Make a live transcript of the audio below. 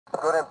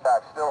Good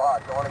impact, still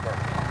hot, going again.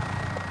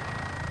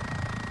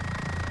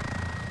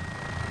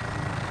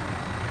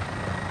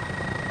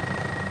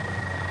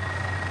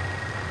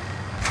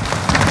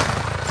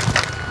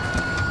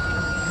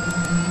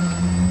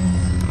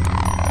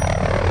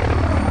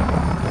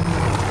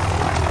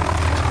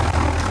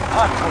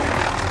 Hardpoint.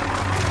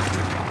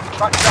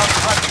 Track down the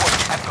hardpoint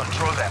and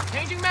control them.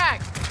 Changing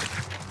mag!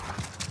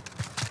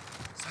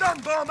 Stun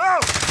bomb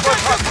out!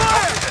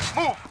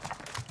 Move!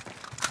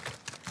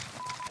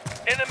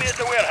 Enemy at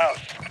the warehouse.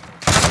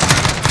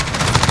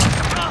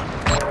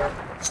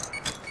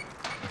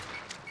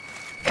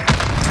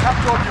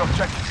 Capture the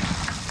objective.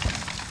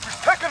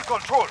 We've taken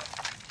control.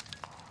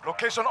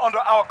 Location under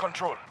our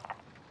control.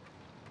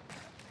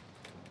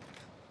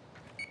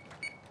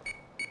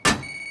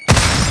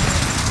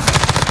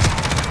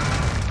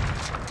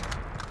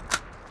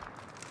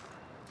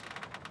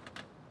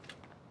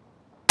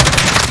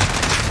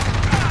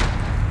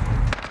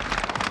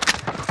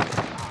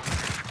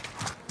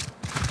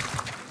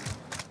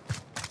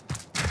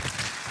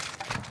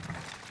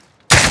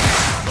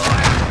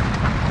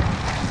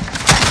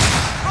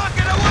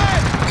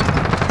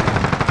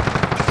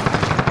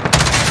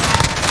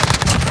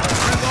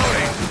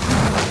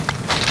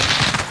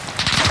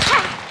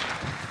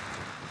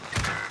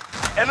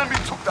 Enemy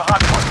took the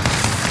hardpoint.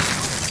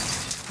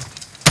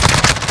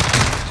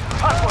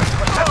 Hardpoint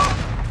protected.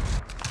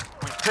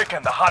 We've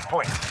taken the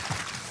hardpoint.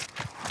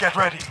 Get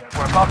ready.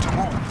 We're about to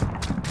move.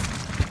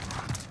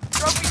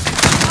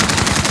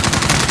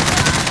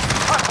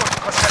 Hardpoint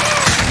protected.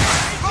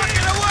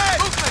 Rocket away!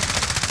 Movement!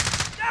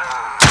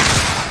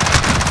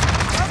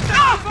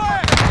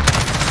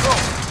 Go.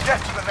 Get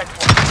to the next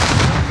one.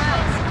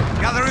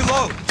 Gather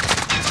reload.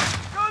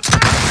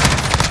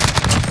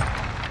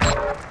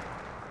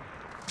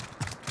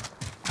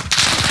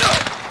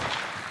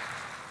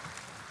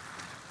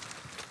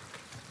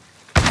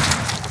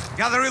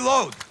 Gather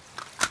reload!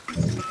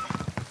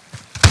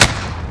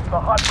 The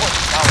hardpoint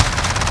is out.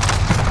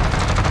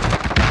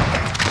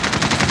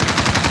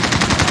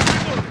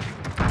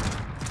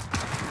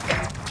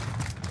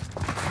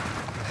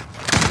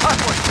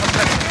 Hardpoint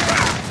protected.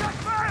 Shut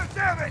fire,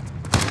 damn it!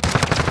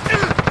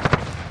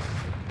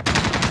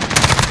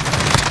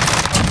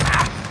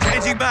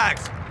 Changing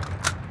bags!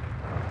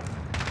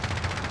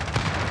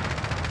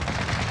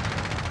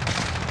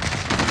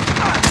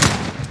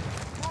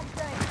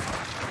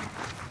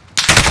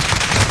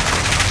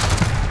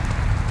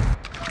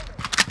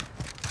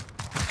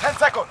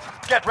 Seconds.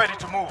 Get ready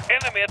to move.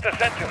 Enemy at the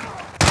center.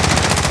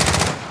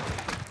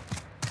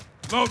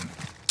 Loading.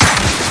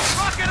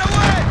 Rocket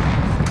away!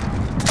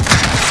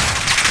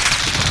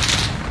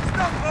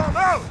 Stun bomb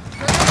out!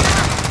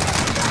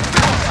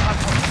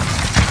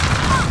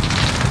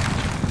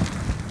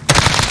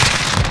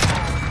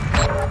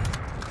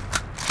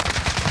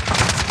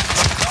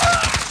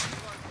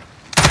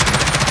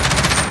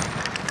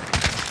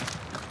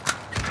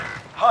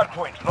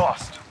 Hardpoint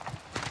lost.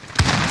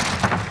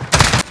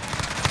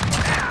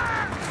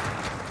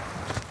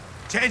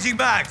 Changing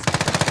bags!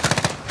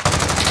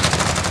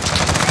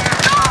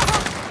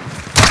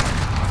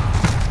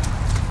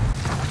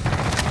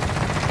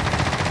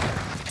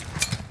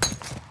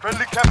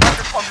 Friendly care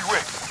package on the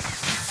way.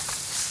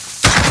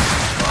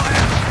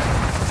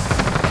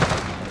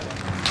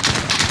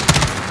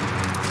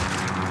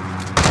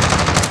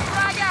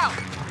 Frag out!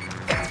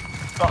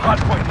 The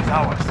hardpoint is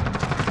ours.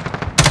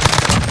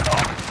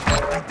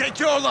 I take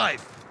your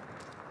life!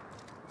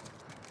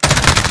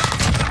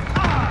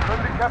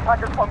 Friendly care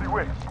package on the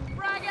way.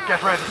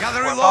 Get ready.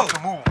 Gather We're reload. about to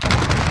move.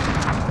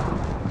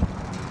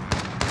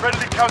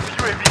 Friendly counter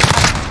UAV.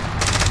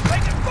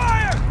 Taking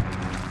fire!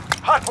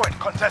 Hardpoint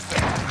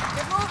contested.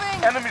 Get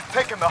moving! Enemies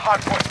taking the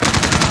hardpoint.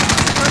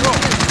 Go.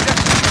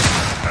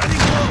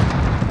 Running low!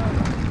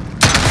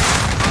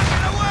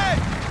 Get away!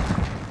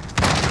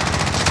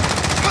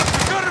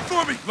 Got it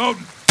for me!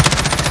 Loading!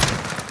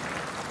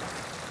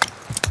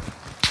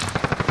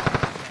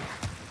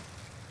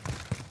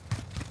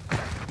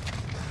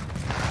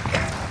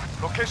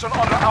 Location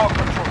under our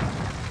control.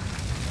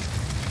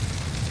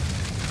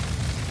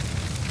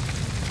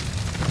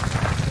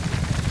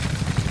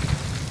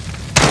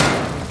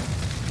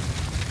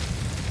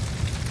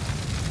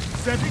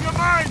 Setting a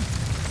mine!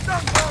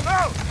 Stun bomb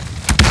out!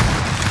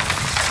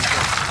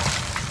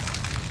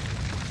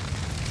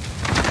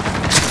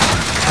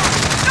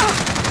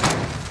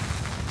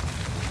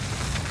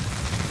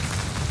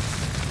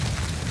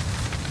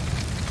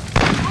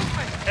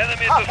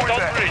 Enemy at the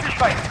stone bridge.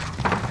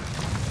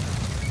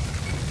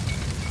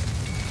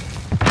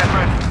 Get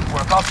ready.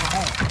 We're about to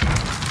move.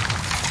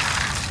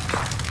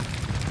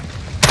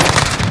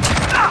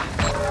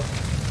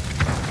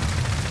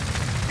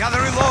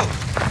 Gather reload!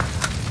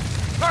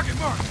 Target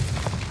mark.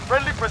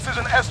 Friendly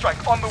precision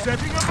airstrike on the way.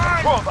 Setting a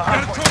mine! Control the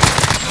hardpoint.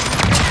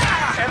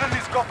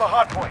 Enemies got the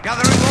hardpoint.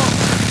 Gather reload!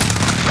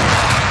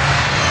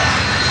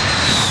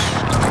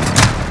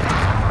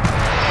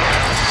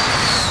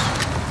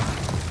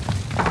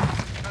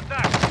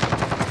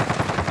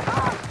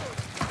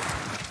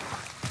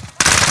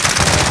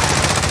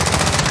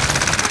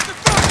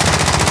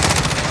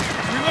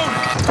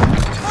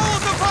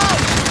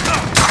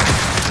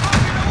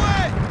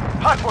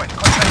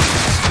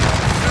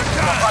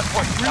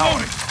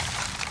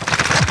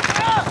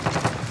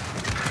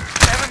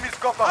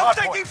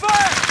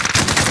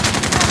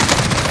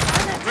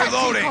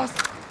 Reloading.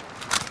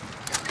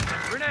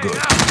 Grenade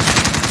out!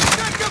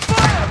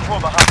 Control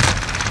the hardpoint.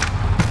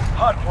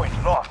 Hardpoint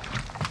lost.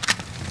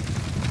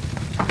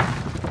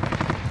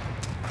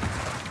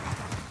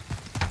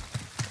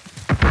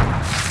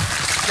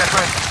 Get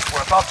ready.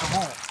 We're about to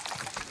move.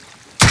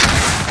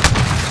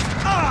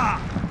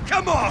 Ah!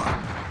 Come on!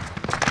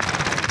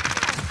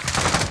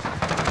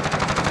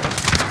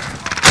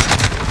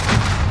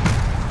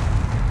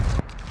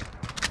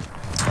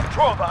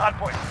 Control the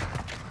hardpoint.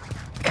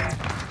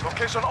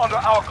 Location under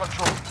our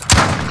control.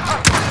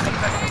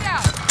 Grenade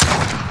out!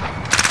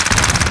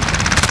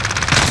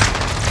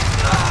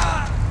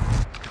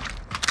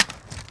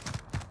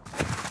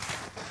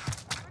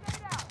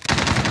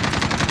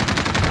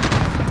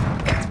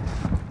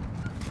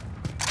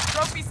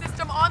 Trophy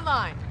system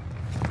online.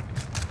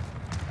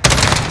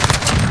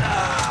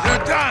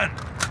 You're done!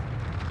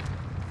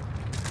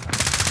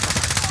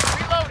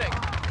 Reloading.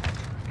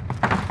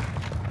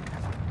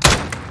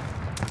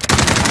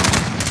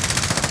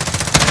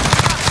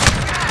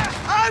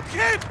 I'm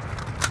hit!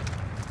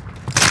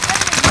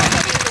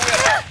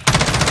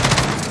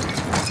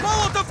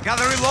 Molotov!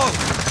 Gather reload!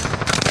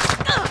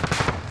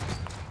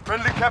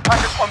 Friendly care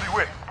package on the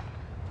way.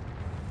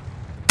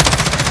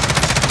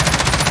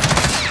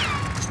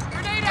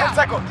 Grenade 10 out!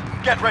 seconds.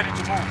 Get ready to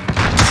move.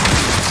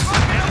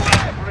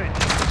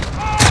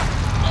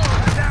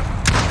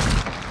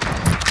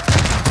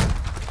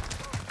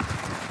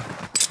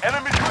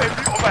 Enemy UAV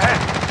overhead.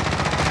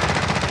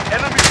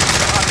 Enemy took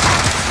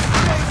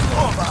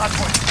the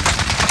hardpoint.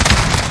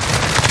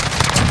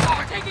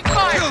 We're taking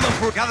fire! Kill them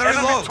for gather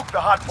Enemy reload! took the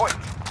hardpoint.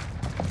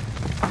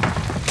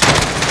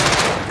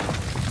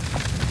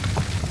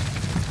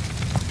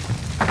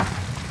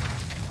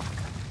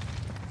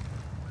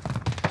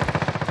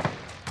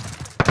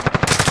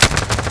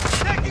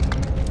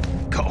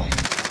 Go!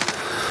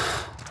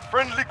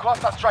 Friendly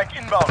cluster strike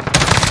inbound.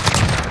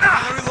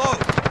 Gather reload!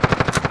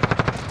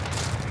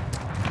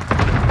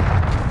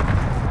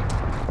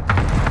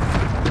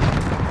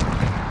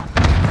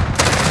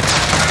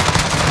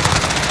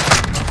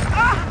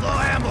 Low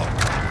ammo!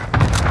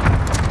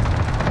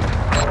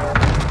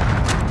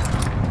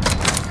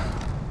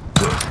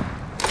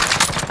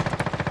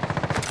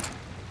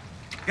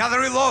 Gather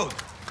reload!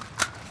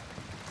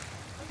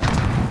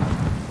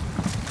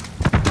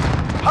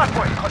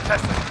 Hardpoint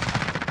contested.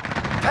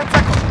 10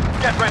 seconds.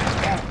 Get ready to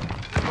move.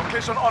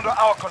 Location under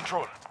our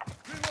control.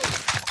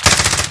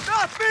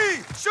 Not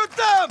me! Shoot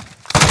them!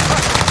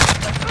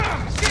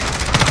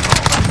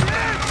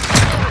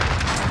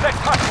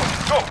 Next hardpoint.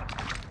 Go.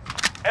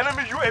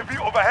 Enemy UAV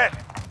overhead.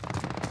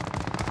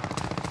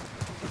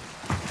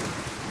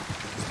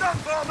 Stop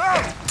them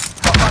out!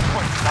 The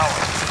hardpoint is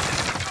ours.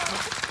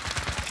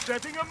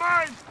 Setting a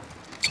mine!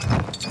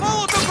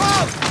 Molotov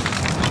out!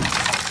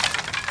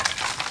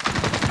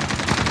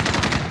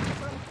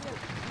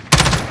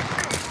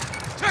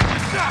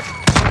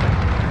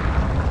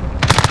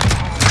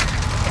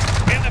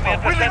 We're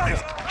winning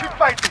this. Keep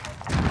fighting.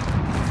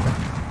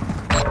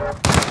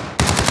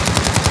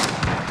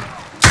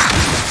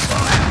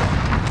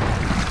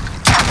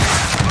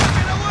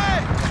 Get away!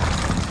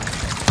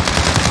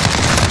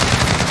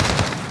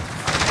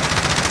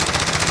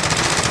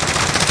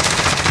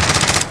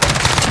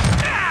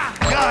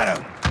 Got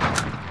him!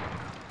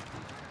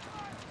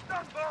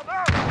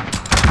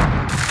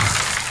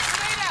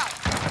 Grenade out!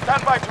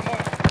 Stand by to move.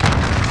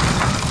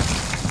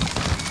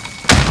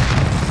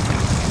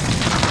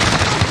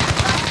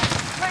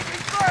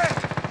 Taking fire.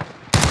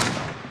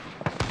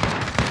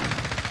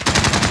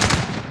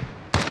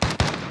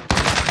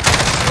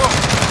 Go.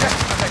 Get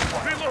to the next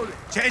one. Reloading!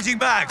 Changing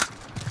bags!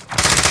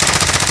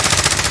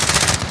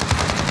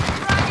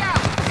 Frag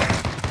out!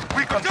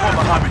 We control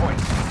the hardpoint.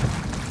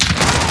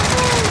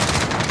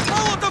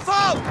 Molotov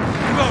out!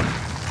 Reloading!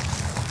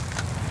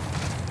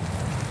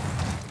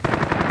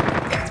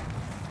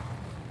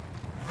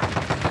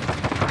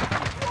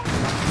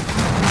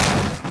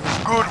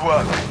 Good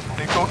work.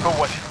 They don't know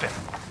what hit them.